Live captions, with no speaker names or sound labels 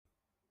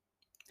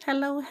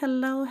Hello,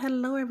 hello,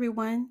 hello,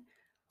 everyone.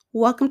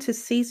 Welcome to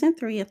season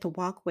 3 of the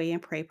Walkway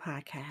and Pray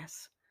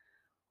podcast.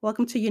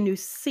 Welcome to your new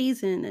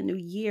season, a new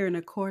year, and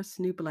of course,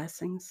 new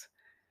blessings.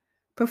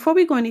 Before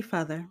we go any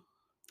further,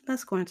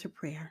 let's go into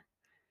prayer.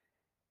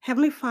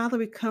 Heavenly Father,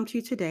 we come to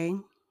you today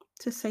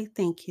to say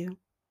thank you.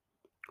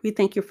 We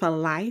thank you for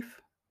life,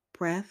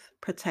 breath,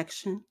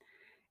 protection,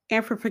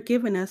 and for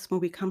forgiving us when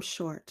we come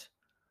short.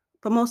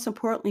 But most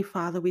importantly,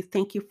 Father, we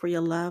thank you for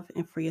your love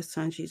and for your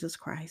Son, Jesus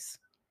Christ.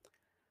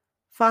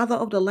 Father,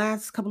 over the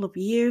last couple of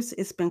years,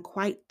 it's been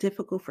quite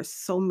difficult for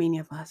so many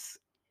of us.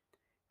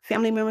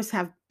 Family members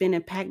have been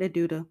impacted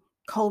due to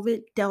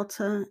COVID,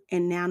 Delta,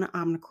 and now the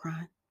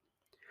Omicron.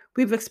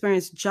 We've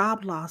experienced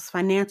job loss,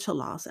 financial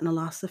loss, and a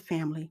loss of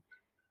family.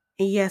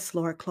 And yes,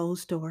 Lord,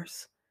 closed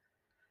doors.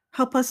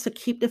 Help us to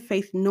keep the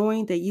faith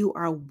knowing that you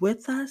are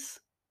with us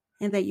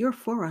and that you're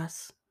for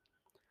us.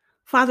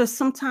 Father,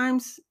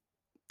 sometimes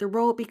the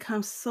road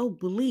becomes so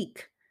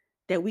bleak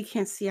that we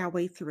can't see our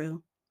way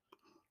through.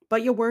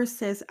 But your word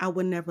says, I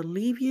will never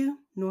leave you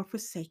nor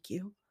forsake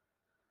you.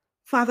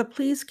 Father,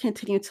 please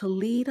continue to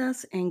lead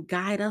us and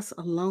guide us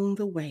along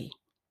the way.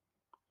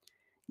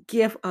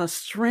 Give us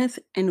strength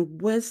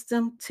and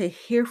wisdom to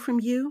hear from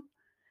you,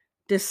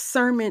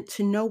 discernment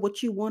to know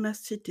what you want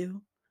us to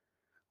do.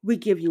 We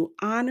give you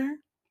honor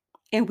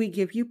and we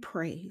give you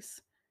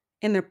praise.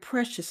 In the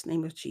precious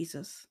name of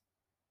Jesus.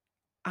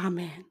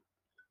 Amen.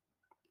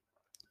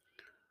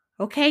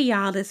 Okay,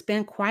 y'all, it's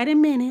been quite a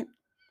minute.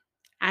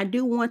 I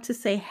do want to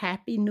say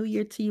Happy New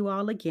Year to you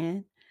all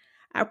again.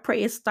 I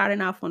pray it's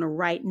starting off on the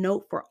right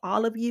note for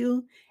all of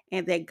you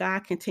and that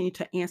God continue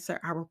to answer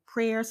our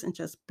prayers and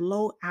just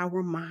blow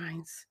our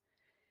minds.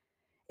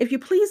 If you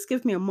please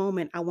give me a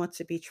moment, I want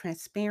to be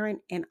transparent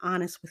and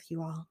honest with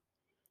you all.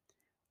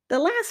 The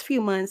last few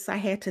months, I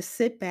had to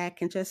sit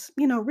back and just,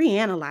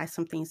 reanalyze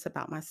some things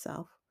about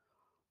myself,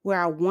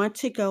 where I want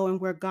to go and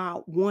where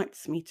God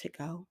wants me to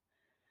go.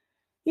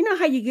 You know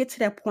how you get to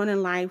that point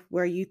in life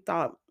where you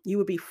thought you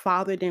would be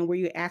farther than where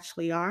you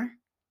actually are?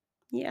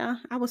 Yeah,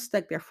 I was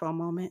stuck there for a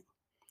moment.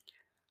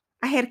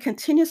 I had to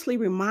continuously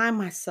remind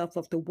myself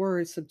of the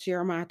words of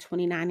Jeremiah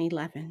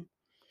 29:11.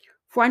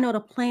 For I know the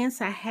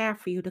plans I have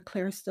for you,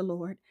 declares the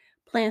Lord,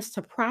 plans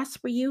to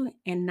prosper you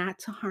and not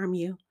to harm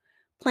you,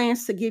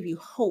 plans to give you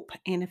hope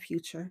and a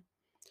future.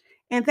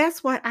 And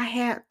that's what I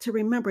had to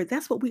remember.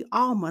 That's what we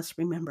all must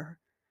remember.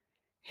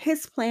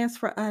 His plans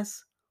for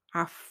us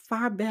are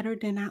far better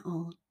than our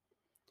own.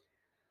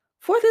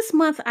 For this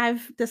month,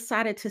 I've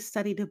decided to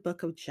study the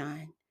book of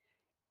John.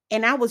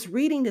 And I was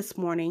reading this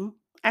morning,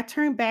 I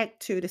turned back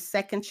to the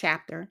second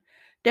chapter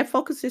that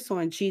focuses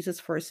on Jesus'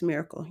 first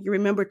miracle. You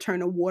remember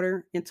turning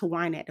water into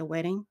wine at the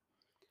wedding?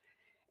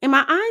 And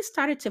my eyes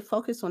started to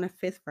focus on the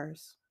fifth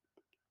verse.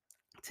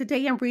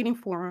 Today I'm reading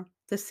for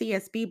the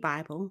CSB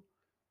Bible.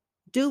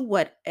 Do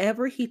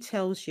whatever he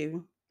tells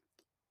you,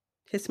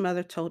 his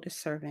mother told the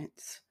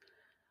servants.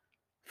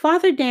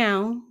 Farther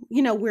down,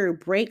 where it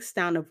breaks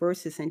down the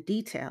verses and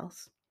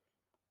details,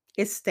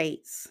 it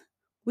states,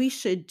 we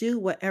should do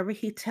whatever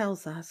he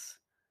tells us.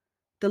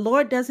 The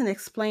Lord doesn't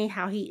explain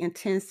how he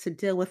intends to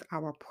deal with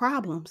our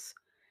problems.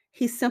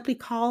 He simply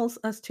calls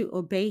us to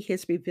obey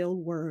his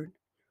revealed word.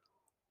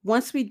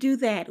 Once we do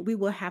that, we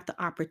will have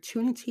the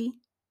opportunity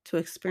to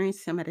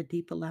experience him at a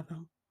deeper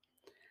level.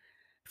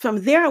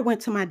 From there, I went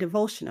to my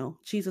devotional,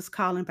 Jesus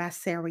Calling by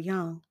Sarah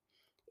Young.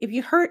 If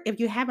you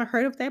haven't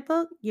heard of that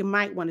book, you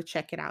might want to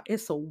check it out.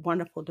 It's a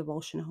wonderful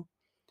devotional.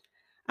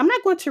 I'm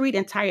not going to read the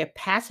entire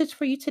passage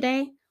for you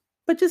today,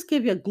 but just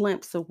give you a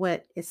glimpse of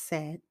what it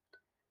said.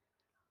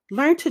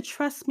 Learn to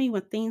trust me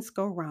when things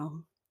go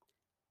wrong.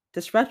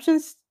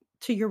 Disruptions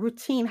to your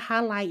routine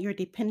highlight your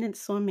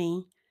dependence on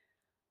me.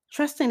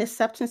 Trusting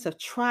acceptance of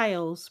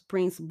trials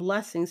brings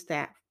blessings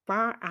that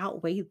far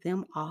outweigh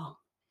them all.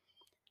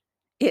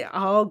 It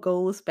all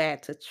goes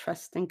back to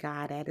trusting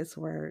God at His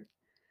word.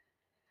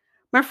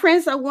 My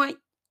friends, I want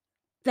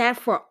that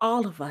for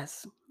all of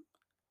us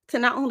to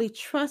not only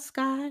trust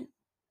God,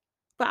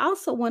 but I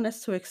also want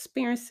us to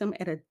experience Him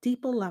at a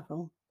deeper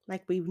level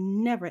like we've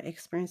never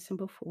experienced Him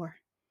before.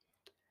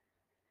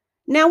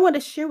 Now, I want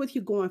to share with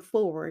you going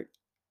forward.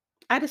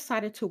 I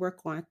decided to work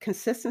on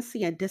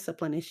consistency and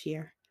discipline this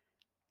year.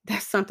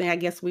 That's something I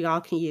guess we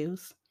all can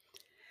use.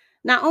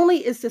 Not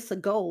only is this a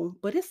goal,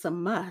 but it's a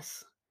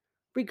must.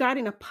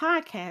 Regarding a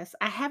podcast,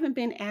 I haven't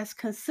been as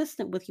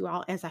consistent with you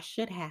all as I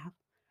should have.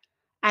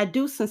 I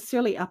do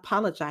sincerely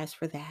apologize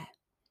for that.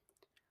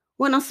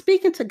 When I'm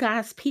speaking to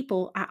God's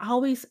people, I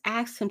always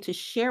ask Him to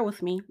share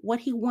with me what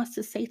He wants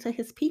to say to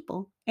His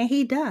people, and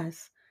He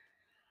does.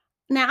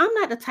 Now, I'm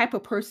not the type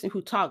of person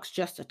who talks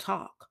just to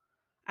talk.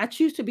 I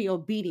choose to be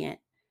obedient.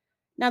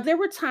 Now, there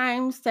were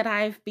times that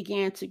I've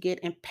began to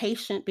get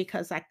impatient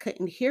because I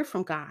couldn't hear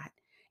from God,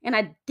 and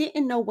I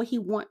didn't know what He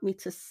wanted me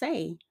to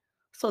say.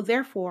 So,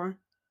 therefore,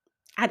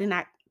 I did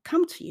not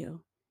come to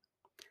you.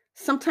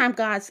 Sometimes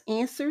God's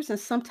answers, and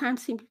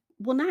sometimes He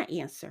will not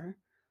answer.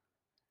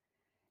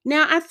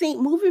 Now, I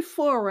think moving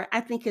forward, I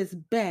think it's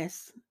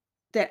best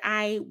that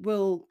I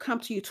will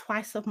come to you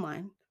twice a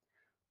month.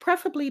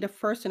 preferably the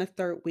first and the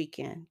third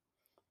weekend.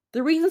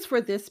 The reasons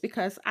for this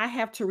because I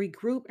have to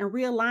regroup and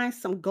realign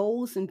some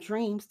goals and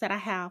dreams that I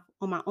have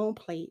on my own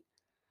plate.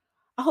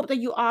 I hope that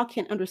you all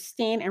can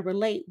understand and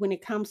relate when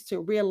it comes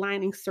to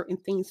realigning certain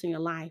things in your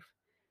life.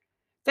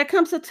 There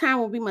comes a time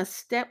when we must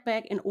step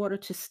back in order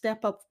to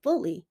step up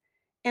fully.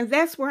 And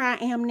that's where I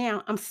am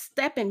now. I'm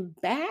stepping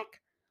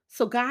back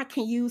so God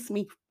can use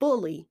me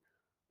fully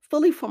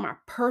for my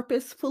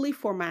purpose, fully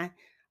for my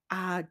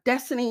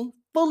destiny,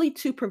 fully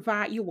to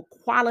provide you with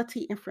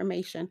quality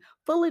information,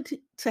 fully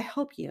to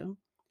help you.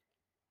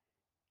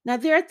 Now,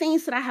 there are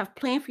things that I have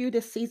planned for you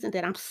this season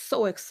that I'm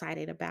so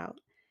excited about,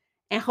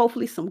 and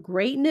hopefully some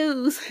great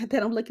news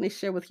that I'm looking to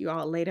share with you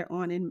all later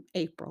on in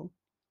April.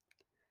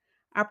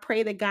 I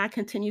pray that God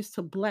continues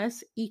to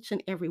bless each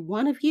and every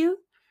one of you.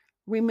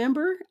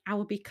 Remember, I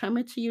will be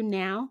coming to you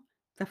now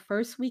the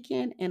first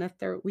weekend and the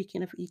third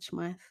weekend of each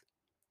month.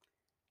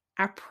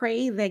 I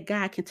pray that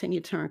God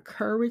continue to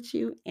encourage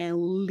you and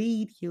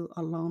lead you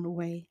along the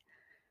way.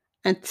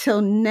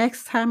 Until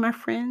next time, my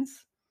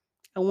friends,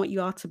 I want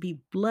you all to be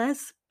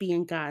blessed, be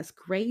in God's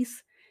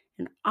grace,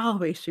 and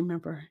always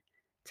remember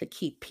to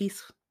keep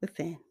peace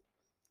within.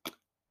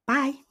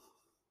 Bye.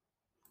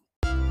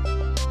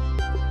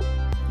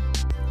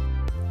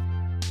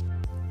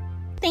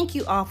 Thank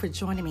you all for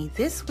joining me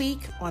this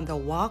week on the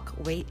Walk,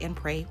 Wait, and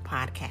Pray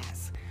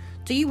podcast.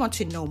 Do you want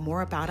to know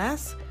more about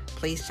us?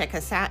 Please check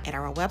us out at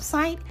our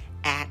website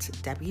at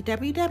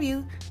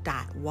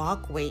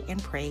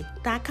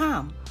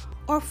www.walkwaitandpray.com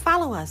or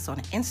follow us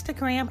on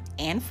Instagram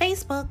and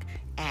Facebook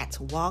at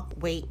Walk,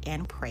 Wait,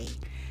 and Pray.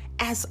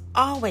 As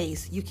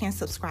always, you can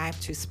subscribe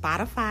to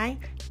Spotify,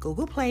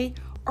 Google Play,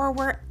 or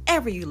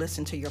wherever you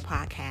listen to your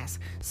podcast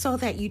so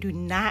that you do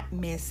not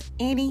miss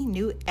any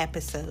new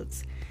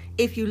episodes.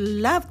 If you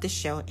love the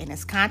show and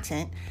its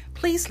content,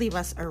 please leave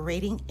us a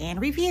rating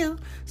and review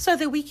so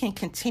that we can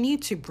continue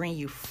to bring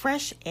you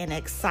fresh and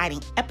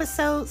exciting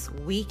episodes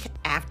week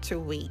after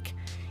week.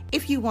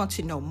 If you want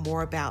to know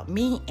more about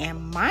me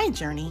and my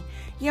journey,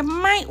 you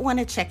might want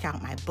to check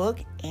out my book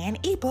and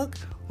ebook,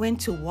 When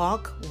to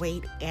Walk,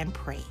 Wait, and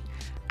Pray.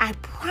 I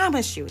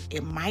promise you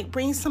it might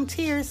bring some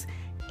tears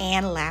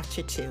and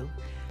laughter too.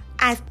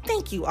 I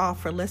thank you all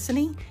for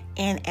listening,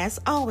 and as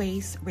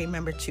always,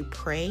 remember to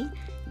pray,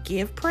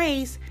 give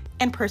praise,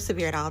 and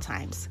persevere at all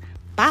times.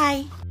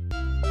 Bye.